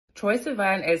Troye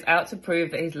Sivan is out to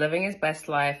prove that he's living his best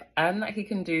life and that he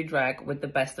can do drag with the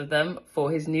best of them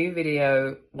for his new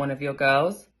video, One of Your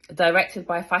Girls. Directed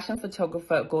by fashion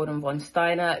photographer Gordon Von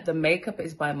Steiner, the makeup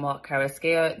is by Mark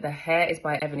Carrasquillo, the hair is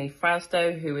by Ebony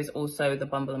Frausto, who is also the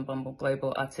Bumble and Bumble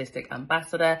Global Artistic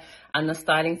Ambassador, and the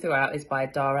styling throughout is by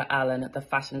Dara Allen, the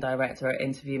fashion director at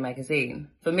Interview Magazine.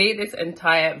 For me, this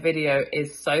entire video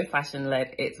is so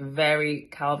fashion-led, it's very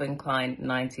Calvin Klein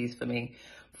 90s for me.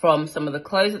 From some of the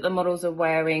clothes that the models are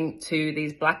wearing to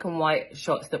these black and white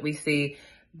shots that we see,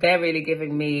 they're really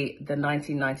giving me the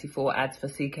 1994 ads for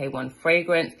CK1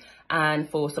 fragrance. And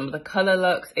for some of the color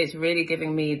looks, it's really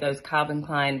giving me those Calvin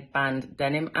Klein band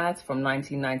denim ads from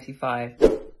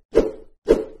 1995.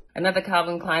 Another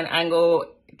Calvin Klein angle,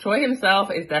 Troye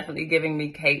himself is definitely giving me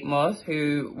Kate Moss,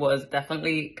 who was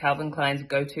definitely Calvin Klein's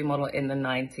go-to model in the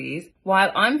 90s.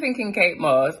 While I'm thinking Kate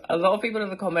Moss, a lot of people in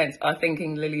the comments are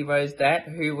thinking Lily Rose Depp,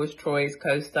 who was Troye's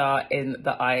co-star in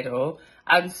The Idol.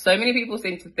 And so many people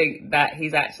seem to think that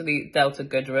he's actually Delta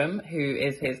Goodrem, who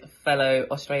is his fellow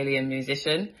Australian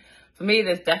musician. For me,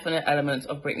 there's definite elements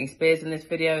of Britney Spears in this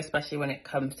video, especially when it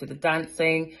comes to the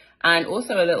dancing, and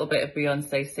also a little bit of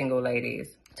Beyonce's Single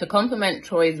Ladies. To complement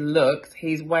Troye's looks,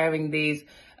 he's wearing these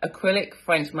acrylic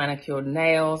French manicured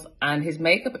nails, and his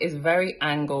makeup is very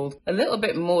angled, a little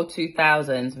bit more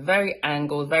 2000s, very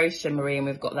angled, very shimmery, and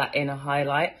we've got that inner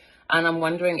highlight. And I'm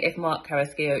wondering if Mark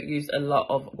Carrasquillo used a lot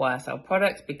of YSL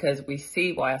products, because we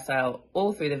see YSL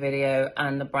all through the video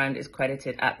and the brand is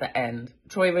credited at the end.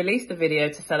 Troye released the video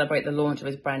to celebrate the launch of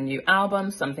his brand new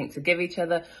album, Something to Give Each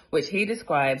Other, which he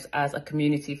describes as a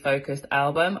community-focused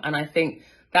album. And I think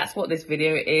that's what this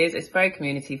video is. It's very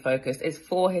community focused. It's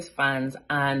for his fans,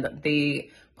 and the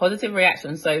positive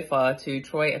reaction so far to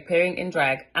Troye appearing in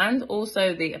drag and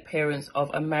also the appearance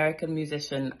of American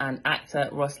musician and actor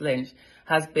Ross Lynch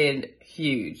has been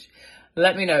huge.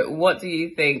 Let me know, what do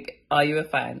you think? Are you a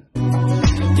fan?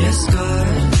 Yes,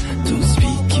 God.